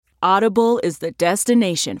Audible is the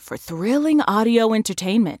destination for thrilling audio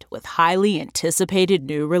entertainment with highly anticipated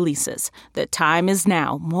new releases. The time is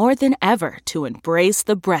now more than ever to embrace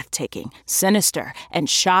the breathtaking, sinister, and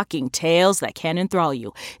shocking tales that can enthrall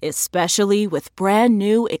you, especially with brand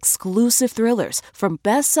new exclusive thrillers from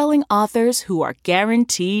best-selling authors who are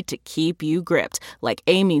guaranteed to keep you gripped, like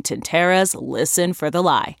Amy Tintera's Listen for the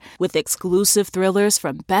Lie. With exclusive thrillers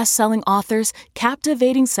from best-selling authors,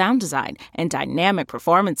 captivating sound design, and dynamic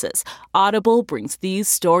performances, Audible brings these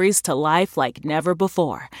stories to life like never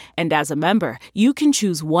before. And as a member, you can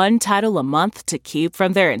choose one title a month to keep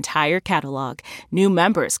from their entire catalog. New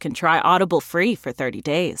members can try Audible free for 30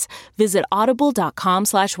 days. Visit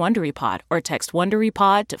audible.com/WonderyPod or text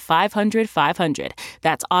WonderyPod to 500-500.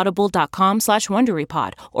 That's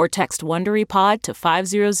audible.com/WonderyPod or text WonderyPod to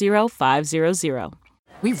 500-500.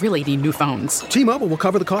 We really need new phones. T-Mobile will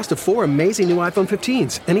cover the cost of 4 amazing new iPhone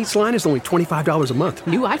 15s, and each line is only $25 a month.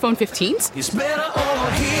 New iPhone 15s? It's better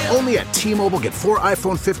over here. Only at T-Mobile, get 4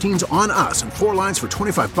 iPhone 15s on us and 4 lines for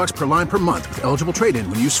 $25 per line per month with eligible trade-in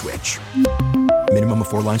when you switch. Minimum of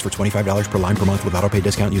 4 lines for $25 per line per month with autopay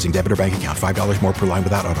discount using debit or bank account. $5 more per line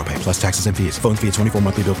without autopay, plus taxes and fees. Phone fee at 24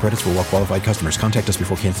 monthly bill credits for well-qualified customers. Contact us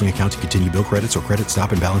before canceling account to continue bill credits or credit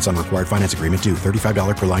stop and balance on required finance agreement due.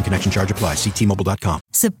 $35 per line connection charge applies. See T-Mobile.com.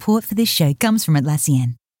 Support for this show comes from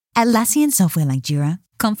Atlassian. Atlassian software like Jira,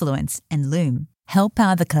 Confluence, and Loom help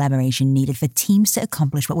power the collaboration needed for teams to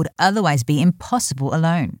accomplish what would otherwise be impossible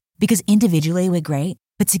alone. Because individually we're great,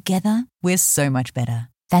 but together we're so much better.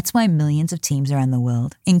 That's why millions of teams around the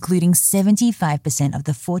world, including 75% of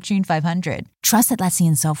the Fortune 500, trust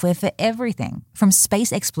Atlassian software for everything from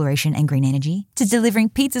space exploration and green energy to delivering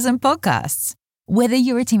pizzas and podcasts. Whether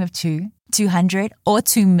you're a team of 2, 200, or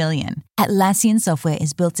 2 million, Atlassian software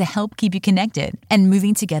is built to help keep you connected and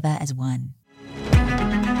moving together as one.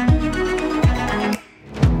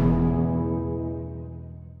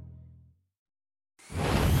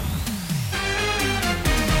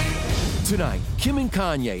 Tonight, Kim and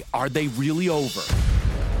Kanye, are they really over?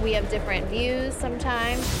 We have different views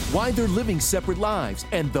sometimes. Why they're living separate lives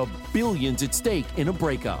and the billions at stake in a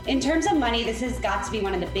breakup. In terms of money, this has got to be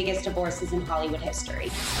one of the biggest divorces in Hollywood history.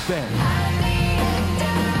 Then,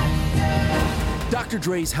 Dr.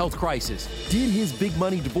 Dre's health crisis. Did his big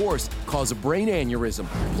money divorce cause a brain aneurysm?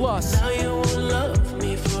 Plus, Now you won't love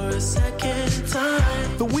me for a second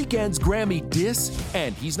time. The Weeknd's Grammy diss,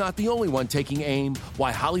 and he's not the only one taking aim.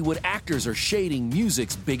 Why Hollywood actors are shading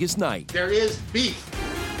music's biggest night. There is beef.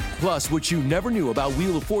 Plus, what you never knew about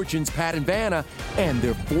Wheel of Fortune's Pat and Vanna and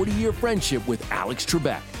their 40-year friendship with Alex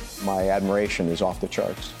Trebek. My admiration is off the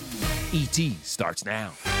charts. E.T. starts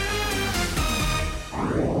now.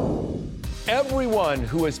 Everyone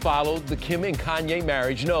who has followed the Kim and Kanye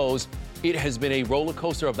marriage knows it has been a roller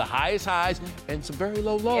coaster of the highest highs and some very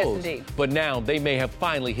low lows. Yes, indeed. But now they may have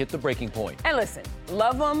finally hit the breaking point. And listen,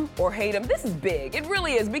 love them or hate them, this is big. It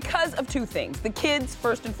really is because of two things. The kids,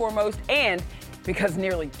 first and foremost, and because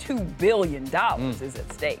nearly $2 billion is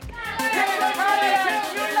at stake.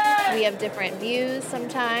 We have different views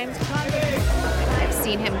sometimes. I've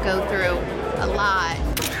seen him go through a lot.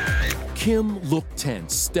 Kim looked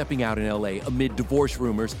tense stepping out in L.A. amid divorce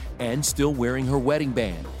rumors and still wearing her wedding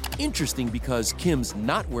band. Interesting because Kim's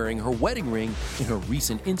not wearing her wedding ring in her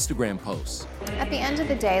recent Instagram posts. At the end of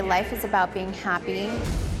the day, life is about being happy.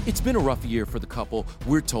 It's been a rough year for the couple.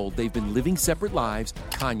 We're told they've been living separate lives.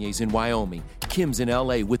 Kanye's in Wyoming. Kim's in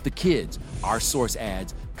L.A. with the kids. Our source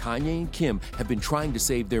adds, Kanye and Kim have been trying to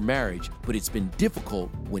save their marriage, but it's been difficult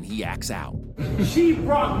when he acts out. She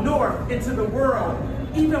brought North into the world,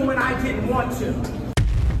 even when I didn't want to.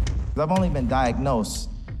 I've only been diagnosed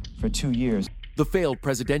for 2 years. The failed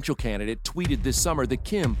presidential candidate tweeted this summer that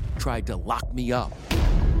Kim tried to lock me up.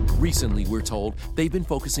 Recently, we're told, they've been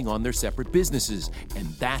focusing on their separate businesses, and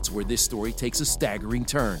that's where this story takes a staggering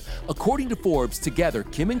turn. According to Forbes, together,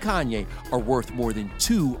 Kim and Kanye are worth more than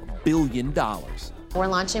 $2 billion. We're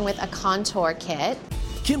launching with a contour kit.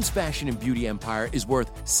 Kim's fashion and beauty empire is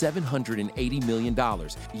worth $780 million.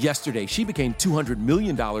 Yesterday, she became $200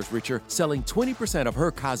 million richer, selling 20% of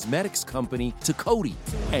her cosmetics company to Coty.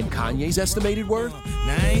 And Kanye's estimated worth?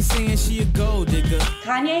 Now I ain't saying she a gold digger.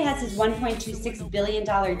 Kanye has his $1.26 billion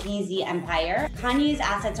DZ empire. Kanye's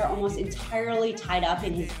assets are almost entirely tied up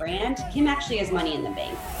in his brand. Kim actually has money in the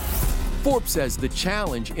bank. Forbes says the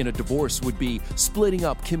challenge in a divorce would be splitting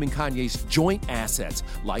up Kim and Kanye's joint assets,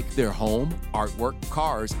 like their home, artwork,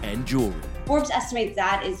 cars, and jewelry. Forbes estimates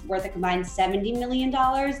that is worth a combined $70 million,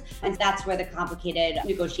 and that's where the complicated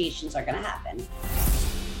negotiations are going to happen.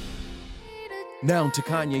 Now to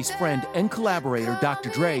Kanye's friend and collaborator, Dr.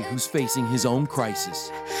 Dre, who's facing his own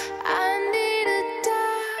crisis. I need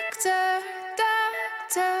a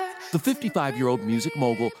The 55-year-old music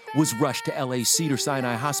mogul was rushed to LA's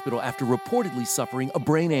Cedars-Sinai Hospital after reportedly suffering a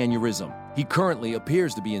brain aneurysm. He currently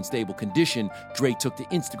appears to be in stable condition. Dre took to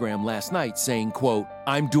Instagram last night saying, quote,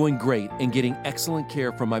 "I'm doing great and getting excellent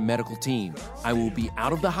care from my medical team. I will be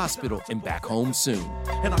out of the hospital and back home soon."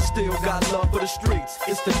 And I still got love for the streets.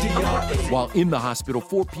 It's the DRE. While in the hospital,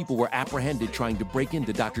 4 people were apprehended trying to break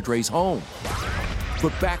into Dr. Dre's home.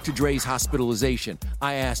 But back to Dre's hospitalization,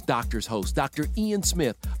 I asked Doctor's host, Dr. Ian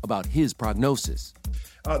Smith, about his prognosis.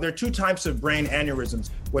 There are 2 types of brain aneurysms.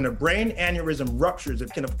 When a brain aneurysm ruptures,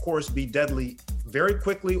 it can, of course, be deadly very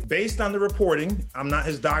quickly. Based on the reporting, I'm not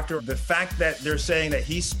his doctor, the fact that they're saying that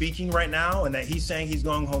he's speaking right now and that he's saying he's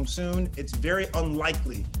going home soon, it's very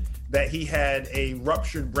unlikely that he had a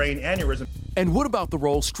ruptured brain aneurysm. And what about the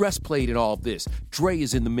role stress played in all of this? Dre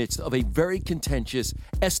is in the midst of a very contentious,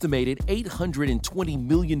 estimated $820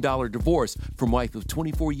 million divorce from wife of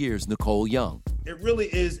 24 years, Nicole Young. It really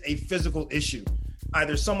is a physical issue.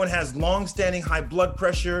 Either someone has long-standing high blood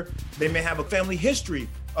pressure, they may have a family history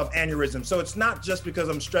of aneurysm. So it's not just because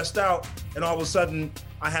I'm stressed out and all of a sudden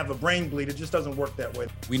I have a brain bleed. It just doesn't work that way.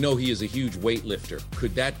 We know he is a huge weightlifter.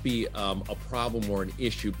 Could that be a problem or an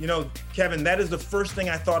issue? You know, Kevin, that is the first thing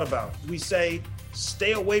I thought about. We say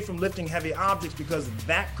stay away from lifting heavy objects because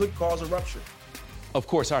that could cause a rupture. Of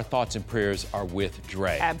course, our thoughts and prayers are with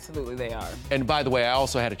Dre. Absolutely, they are. And by the way, I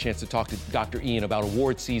also had a chance to talk to Dr. Ian about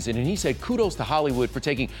award season, and he said kudos to Hollywood for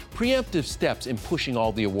taking preemptive steps in pushing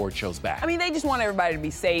all the award shows back. I mean, they just want everybody to be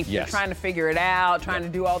safe. Yes. They're trying to figure it out, trying to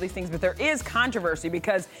do all these things, but there is controversy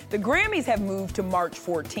because the Grammys have moved to March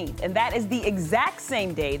 14th, and that is the exact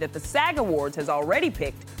same day that the SAG Awards has already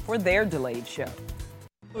picked for their delayed show.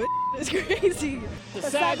 It's crazy. The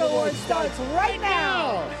SAG Awards starts right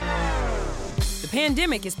now. The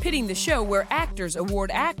pandemic is pitting the show where actors award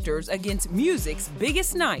actors against music's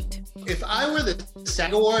biggest night. If I were the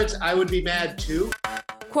SAG Awards, I would be mad too.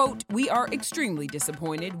 Quote, "We are extremely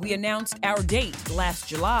disappointed. We announced our date last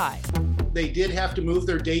July." They did have to move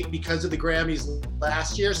their date because of the Grammys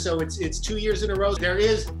last year, so it's 2 years in a row. There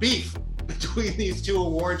is beef between these 2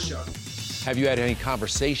 award shows. Have you had any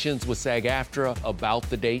conversations with SAG-AFTRA about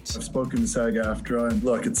the dates? I've spoken to SAG-AFTRA, and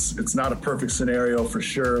look, it's not a perfect scenario for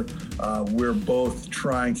sure. We're both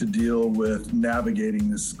trying to deal with navigating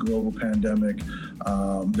this global pandemic.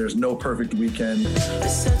 There's no perfect weekend. I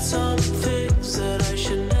said some things that I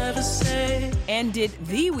should never say. And did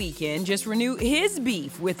The Weeknd just renew his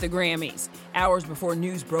beef with the Grammys? Hours before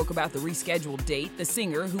news broke about the rescheduled date, the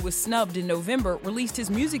singer, who was snubbed in November, released his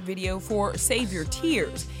music video for Save Your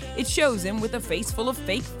Tears. It shows him with a face full of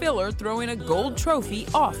fake filler throwing a gold trophy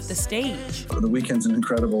off the stage. The Weeknd's an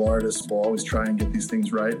incredible artist. We'll always try and get these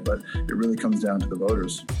things right, but it really comes down to the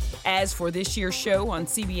voters. As for this year's show on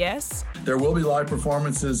CBS, there will be live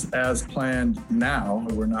performances as planned now.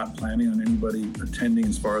 We're not planning on anybody attending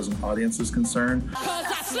as far as an audience is concerned.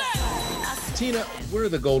 Tina, what are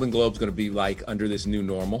the Golden Globes going to be like under this new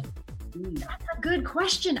normal? That's a good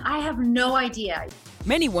question. I have no idea.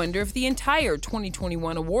 Many wonder if the entire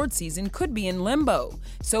 2021 award season could be in limbo.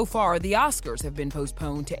 So far, the Oscars have been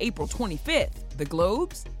postponed to April 25th, the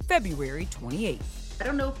Globes, February 28th. I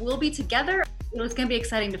don't know if we'll be together. It's going to be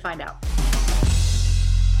exciting to find out.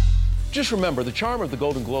 Just remember, the charm of the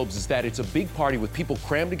Golden Globes is that it's a big party with people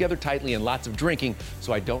crammed together tightly and lots of drinking,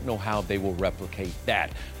 so I don't know how they will replicate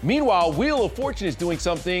that. Meanwhile, Wheel of Fortune is doing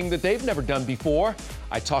something that they've never done before.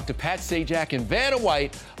 I talked to Pat Sajak and Vanna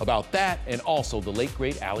White about that and also the late,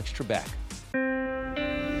 great Alex Trebek.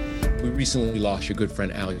 We recently lost your good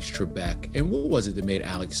friend Alex Trebek, and what was it that made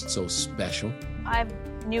Alex so special? I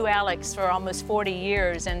knew Alex for almost 40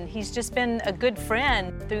 years, and he's just been a good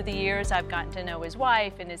friend. Through the years, I've gotten to know his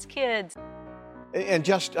wife and his kids. And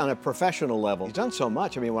just on a professional level, he's done so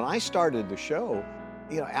much. I mean, when I started the show,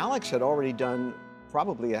 Alex had already done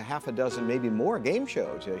probably a half a dozen, maybe more game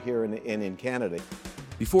shows here in Canada.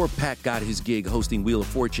 Before Pat got his gig hosting Wheel of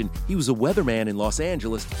Fortune, he was a weatherman in Los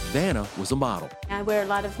Angeles. Vanna was a model. I wear a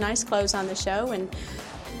lot of nice clothes on the show and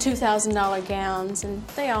 $2,000 gowns, and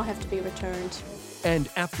they all have to be returned. And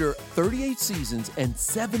after 38 seasons and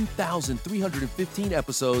 7,315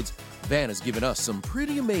 episodes, Vanna's given us some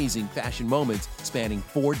pretty amazing fashion moments spanning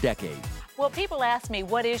 4 decades. Well, people ask me,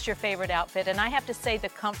 what is your favorite outfit? And I have to say the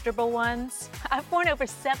comfortable ones. I've worn over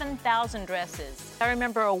 7,000 dresses. I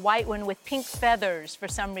remember a white one with pink feathers for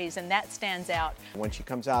some reason. That stands out. When she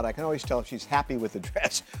comes out, I can always tell if she's happy with the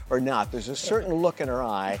dress or not. There's a certain look in her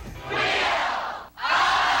eye.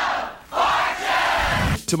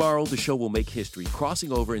 Tomorrow, the show will make history,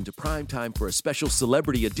 crossing over into prime time for a special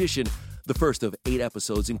celebrity edition. The first of 8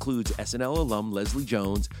 episodes includes SNL alum Leslie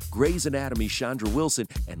Jones, Grey's Anatomy Chandra Wilson,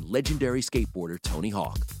 and legendary skateboarder Tony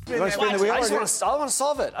Hawk. You want to spin the wheel? I want to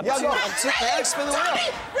solve it. I'm too mad. Spin the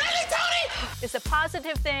wheel. Really, Tony? It's a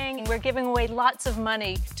positive thing. We're giving away lots of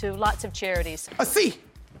money to lots of charities. A C.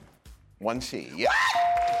 1C, yeah.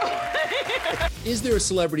 Is there a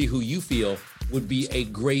celebrity who you feel would be a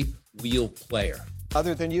great wheel player?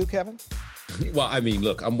 Other than you, Kevin? Well, I mean,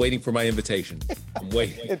 look, I'm waiting for my invitation. I'm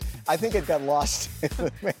waiting. I think it got lost.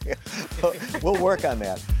 We'll work on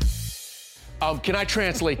that. Can I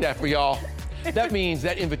translate that for y'all? That means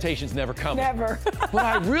that invitation's never coming. Never. But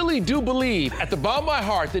I really do believe, at the bottom of my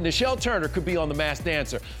heart, that Nichelle Turner could be on The Masked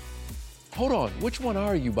Dancer. Hold on, which one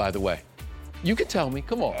are you, by the way? You can tell me,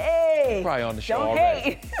 come on. Hey, probably on the show don't already.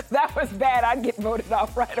 hate. That was bad. I'd get voted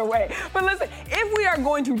off right away. But listen, if we are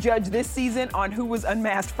going to judge this season on who was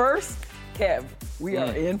unmasked first, Kev, we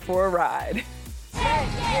are in for a ride. Take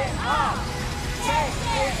it off!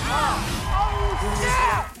 Take it off! Oh,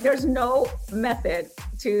 yeah! There's no method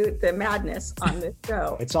to the madness on this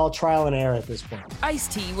show. It's all trial and error at this point.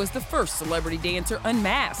 Ice-T was the first celebrity dancer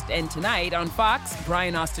unmasked, and tonight on Fox,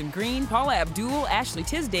 Brian Austin Green, Paula Abdul, Ashley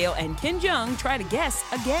Tisdale, and Ken Jeong try to guess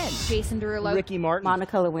again. Jason Derulo, Ricky Martin,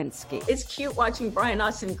 Monica Lewinsky. It's cute watching Brian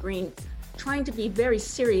Austin Green trying to be very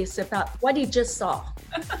serious about what he just saw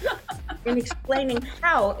and explaining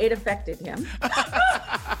how it affected him.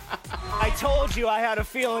 I told you I had a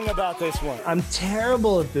feeling about this one. I'm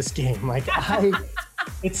terrible at this game.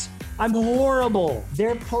 I'm horrible.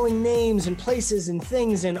 They're pulling names and places and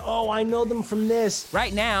things, and I know them from this.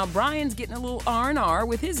 Right now, Brian's getting a little R&R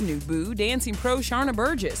with his new boo, dancing pro Sharna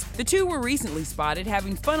Burgess. The two were recently spotted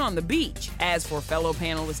having fun on the beach. As for fellow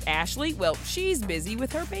panelist Ashley, well, she's busy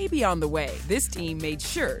with her baby on the way. This team made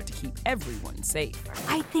sure to keep everyone safe.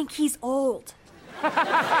 I think he's old.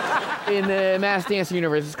 In the Masked Dancer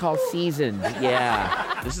universe, it's called Seasoned.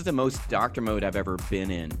 Yeah. This is the most doctor mode I've ever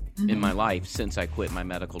been in my life since I quit my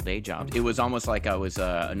medical day job. It was almost like I was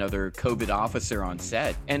another COVID officer on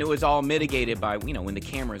set. And it was all mitigated by, when the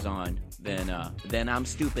camera's on, then I'm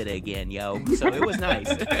stupid again, yo. So it was nice.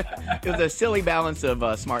 It was a silly balance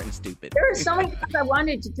of smart and stupid. There were so many times I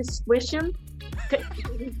wanted to just squish him. It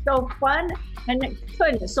was so fun, and it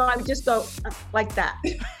couldn't. So I would just go like that.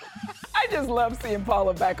 I just love seeing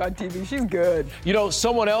Paula back on TV. She's good.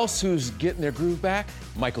 Someone else who's getting their groove back,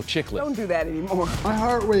 Michael Chiklis. Don't do that anymore. My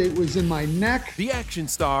heart rate was in my neck. The action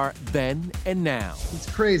star then and now. It's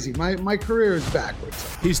crazy. My career is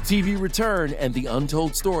backwards. His TV return and the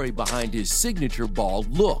untold story behind his signature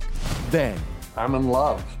bald look. Then. I'm in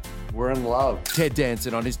love. We're in love. Ted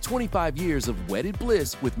Danson on his 25 years of wedded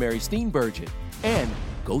bliss with Mary Steenburgen. And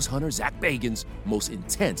ghost hunter Zach Bagans' most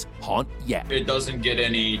intense haunt yet. It doesn't get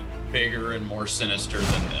any bigger and more sinister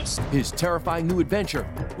than this. His terrifying new adventure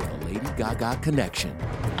with a Lady Gaga connection.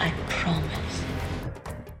 I promise.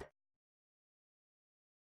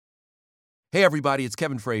 Hey everybody, it's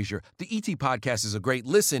Kevin Frazier. The ET Podcast is a great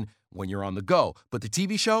listen when you're on the go, but the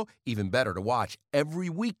TV show, even better to watch every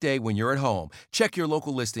weekday when you're at home. Check your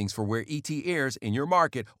local listings for where ET airs in your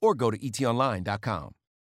market or go to etonline.com.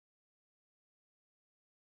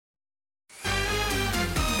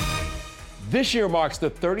 This year marks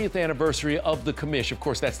the 30th anniversary of The Commish. Of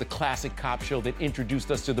course, that's the classic cop show that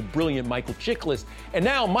introduced us to the brilliant Michael Chiklis. And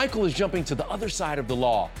now Michael is jumping to the other side of the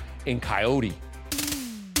law in Coyote.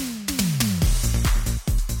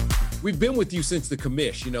 We've been with you since The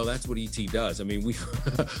Commish. That's what ET does. I mean,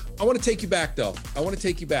 I want to take you back, though. I want to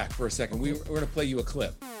take you back for a second. We're going to play you a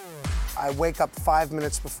clip. I wake up 5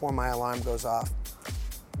 minutes before my alarm goes off.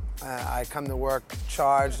 I come to work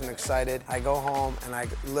charged and excited. I go home and I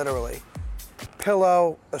literally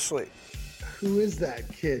pillow asleep. Who is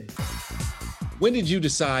that kid? When did you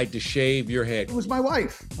decide to shave your head? It was my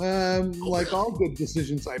wife. Like all good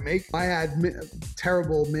decisions I make, I had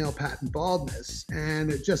terrible male pattern baldness,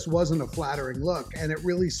 and it just wasn't a flattering look. And it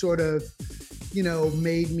really sort of,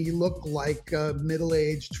 made me look like a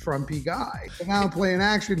middle-aged, frumpy guy. And now I'm playing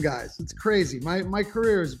action guys. It's crazy. My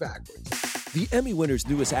career is backwards. The Emmy winner's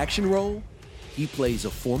newest action role? He plays a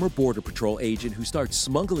former Border Patrol agent who starts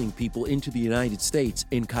smuggling people into the United States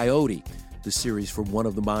in Coyote. The series from one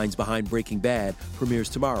of the minds behind Breaking Bad premieres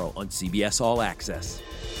tomorrow on CBS All Access.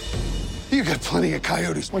 You got plenty of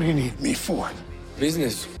coyotes. What do you need me for?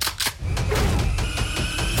 Business.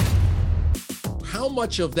 How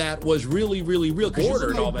much of that was really, really real?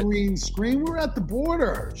 Border and all that. Green screen. We're at the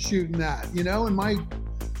border shooting that, and my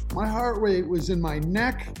heart rate was in my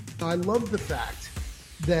neck. I love the fact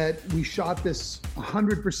that we shot this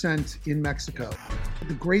 100% in Mexico.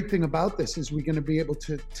 The great thing about this is we're going to be able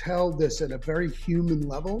to tell this at a very human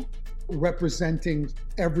level representing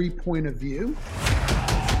every point of view.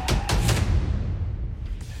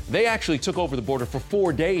 They actually took over the border for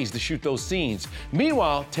 4 days to shoot those scenes.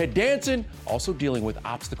 Meanwhile, Ted Danson also dealing with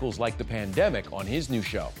obstacles like the pandemic on his new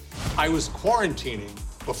show. I was quarantining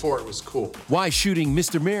before it was cool. Why shooting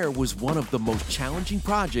Mr. Mayor was one of the most challenging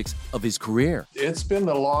projects of his career. It's been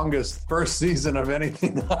the longest first season of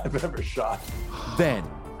anything that I've ever shot. Then,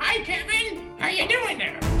 hi, Kevin. How you doing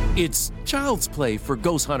there? It's child's play for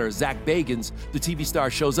ghost hunter Zach Bagans. The TV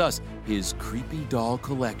star shows us his creepy doll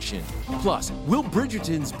collection. Plus, will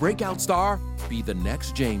Bridgerton's breakout star be the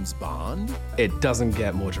next James Bond? It doesn't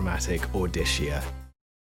get more dramatic or dishier.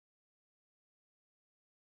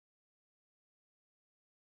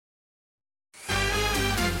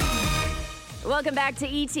 Welcome back to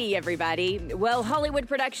ET, everybody. Well, Hollywood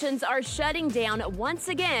productions are shutting down once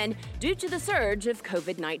again due to the surge of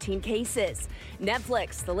COVID-19 cases.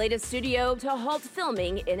 Netflix, the latest studio to halt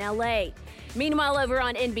filming in LA. Meanwhile, over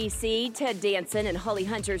on NBC, Ted Danson and Holly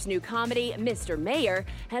Hunter's new comedy, Mr. Mayor,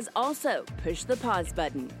 has also pushed the pause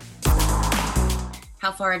button.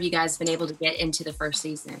 How far have you guys been able to get into the first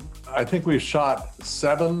season? I think we've shot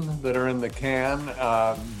 7 that are in the can.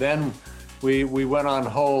 Then we went on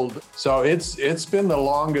hold. So it's been the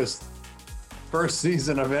longest first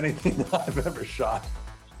season of anything that I've ever shot.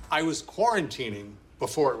 I was quarantining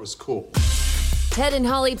before it was cool. Ted and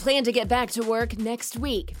Holly plan to get back to work next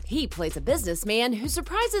week. He plays a businessman who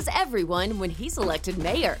surprises everyone when he's elected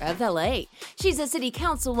mayor of LA. She's a city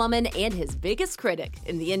councilwoman and his biggest critic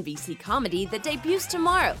in the NBC comedy that debuts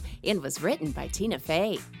tomorrow and was written by Tina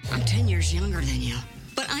Fey. I'm 10 years younger than you,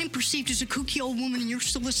 but I'm perceived as a kooky old woman and you're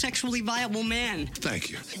still a sexually viable man. Thank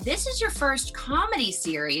you. This is your first comedy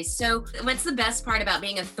series, so what's the best part about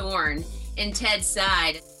being a thorn in Ted's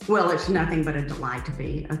side? Well, it's nothing but a delight to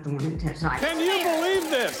be a thorn in Ted's side. Can you believe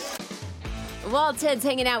this? While Ted's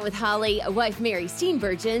hanging out with Holly, wife Mary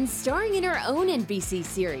Steenburgen, starring in her own NBC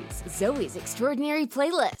series, Zoe's Extraordinary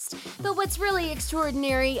Playlist. But what's really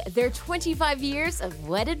extraordinary, their 25 years of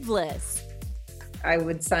wedded bliss. I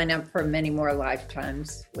would sign up for many more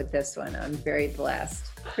lifetimes with this one. I'm very blessed.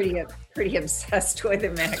 Pretty obsessed with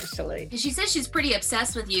him, actually. She says she's pretty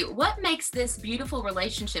obsessed with you. What makes this beautiful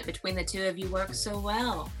relationship between the two of you work so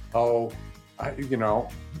well? Oh, I'm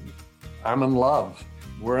in love.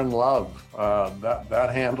 We're in love. That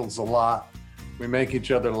handles a lot. We make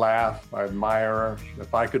each other laugh. I admire her.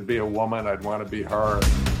 If I could be a woman, I'd want to be her.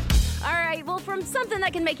 All right, well, from something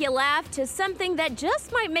that can make you laugh to something that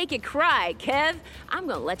just might make you cry, Kev, I'm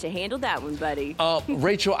going to let you handle that one, buddy.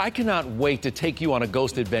 Rachel, I cannot wait to take you on a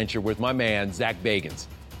ghost adventure with my man, Zach Bagans.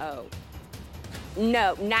 Oh.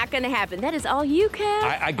 No, not going to happen. That is all you, Kev.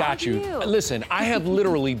 I got you. Listen, I have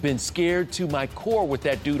literally been scared to my core with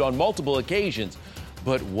that dude on multiple occasions.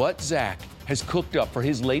 But what Zach has cooked up for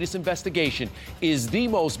his latest investigation is the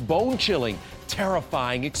most bone-chilling,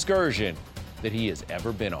 terrifying excursion that he has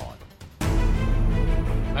ever been on.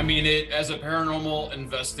 I mean, as a paranormal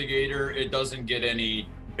investigator, it doesn't get any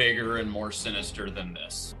bigger and more sinister than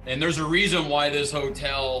this. And there's a reason why this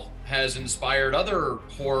hotel has inspired other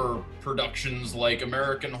horror productions like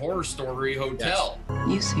American Horror Story Hotel. Yes.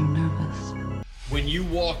 You seem nervous. When you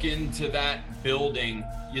walk into that building,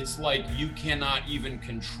 it's like you cannot even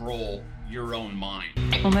control your own mind.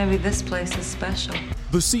 Well, maybe this place is special.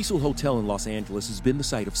 The Cecil Hotel in Los Angeles has been the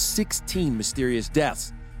site of 16 mysterious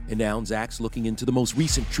deaths. And now Zach's looking into the most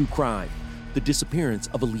recent true crime, the disappearance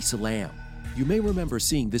of Elisa Lam. You may remember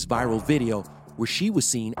seeing this viral video where she was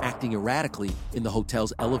seen acting erratically in the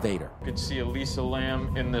hotel's elevator. You could see Elisa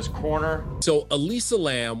Lam in this corner. So Elisa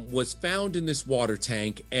Lam was found in this water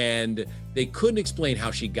tank, and they couldn't explain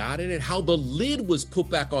how she got in it, how the lid was put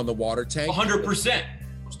back on the water tank. 100%.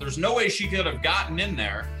 There's no way she could have gotten in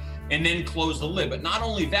there and then closed the lid. But not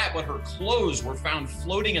only that, but her clothes were found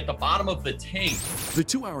floating at the bottom of the tank. The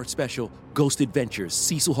 2-hour special, Ghost Adventures,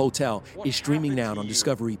 Cecil Hotel, is streaming now on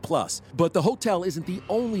Discovery Plus. But the hotel isn't the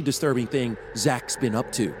only disturbing thing Zach's been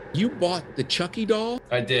up to. You bought the Chucky doll?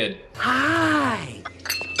 I did. Hi,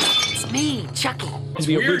 it's me, Chucky. It's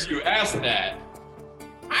weird you asked that.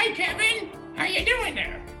 Hi, Kevin. How you doing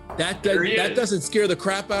there? That doesn't scare the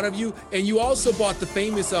crap out of you? And you also bought the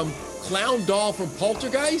famous clown doll from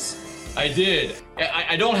Poltergeist? I did.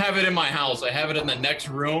 I don't have it in my house. I have it in the next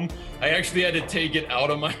room. I actually had to take it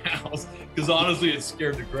out of my house because honestly, it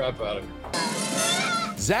scared the crap out of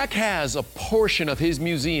me. Zach has a portion of his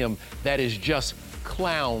museum that is just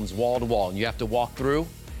clowns wall to wall, and you have to walk through.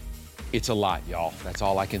 It's a lot, y'all. That's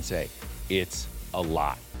all I can say. It's a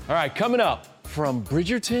lot. All right, coming up, from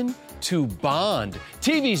Bridgerton to Bond,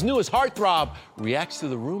 TV's newest heartthrob reacts to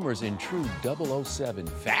the rumors in true 007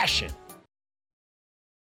 fashion.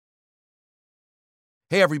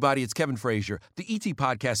 Hey, everybody, it's Kevin Frazier. The ET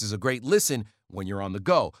Podcast is a great listen when you're on the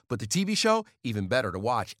go, but the TV show, even better to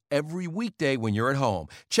watch every weekday when you're at home.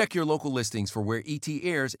 Check your local listings for where ET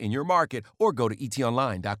airs in your market or go to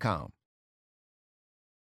etonline.com.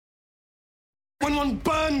 When one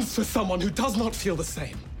burns for someone who does not feel the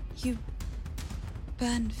same. You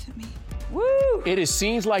burn for me. Woo! It is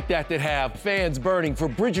scenes like that that have fans burning for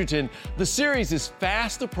Bridgerton. The series is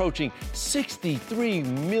fast approaching 63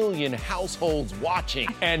 million households watching.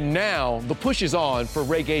 And now the push is on for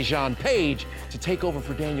Regé-Jean Page to take over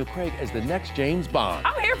for Daniel Craig as the next James Bond.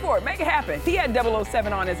 I'm here for it. Make it happen. He had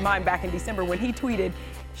 007 on his mind back in December when he tweeted,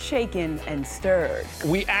 "Shaken and stirred."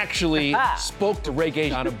 We actually spoke to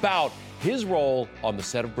Regé-Jean about his role on the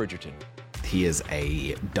set of Bridgerton. He is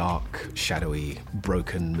a dark, shadowy,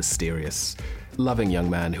 broken, mysterious, loving young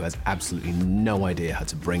man who has absolutely no idea how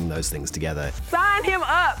to bring those things together. Sign him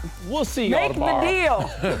up. We'll see y'all Make tomorrow.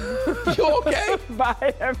 the deal. You okay?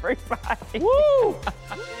 Bye, everybody. Woo!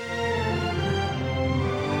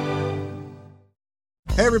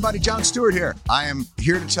 Hey everybody, Jon Stewart here. I am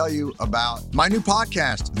here to tell you about my new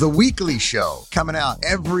podcast, The Weekly Show, coming out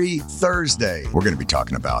every Thursday. We're going to be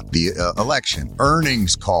talking about the election,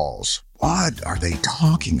 earnings calls. What are they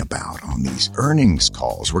talking about on these earnings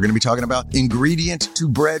calls? We're going to be talking about ingredient to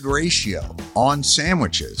bread ratio on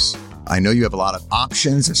sandwiches. I know you have a lot of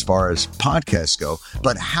options as far as podcasts go,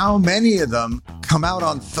 but how many of them come out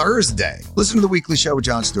on Thursday? Listen to The Weekly Show with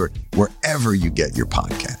Jon Stewart wherever you get your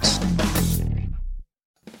podcasts.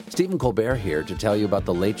 Stephen Colbert here to tell you about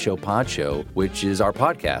The Late Show Pod Show, which is our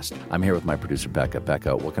podcast. I'm here with my producer, Becca.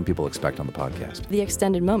 Becca, what can people expect on the podcast? The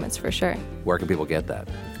extended moments, for sure. Where can people get that?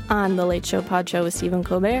 On The Late Show Pod Show with Stephen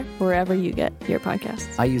Colbert, wherever you get your podcasts.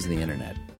 I use the internet.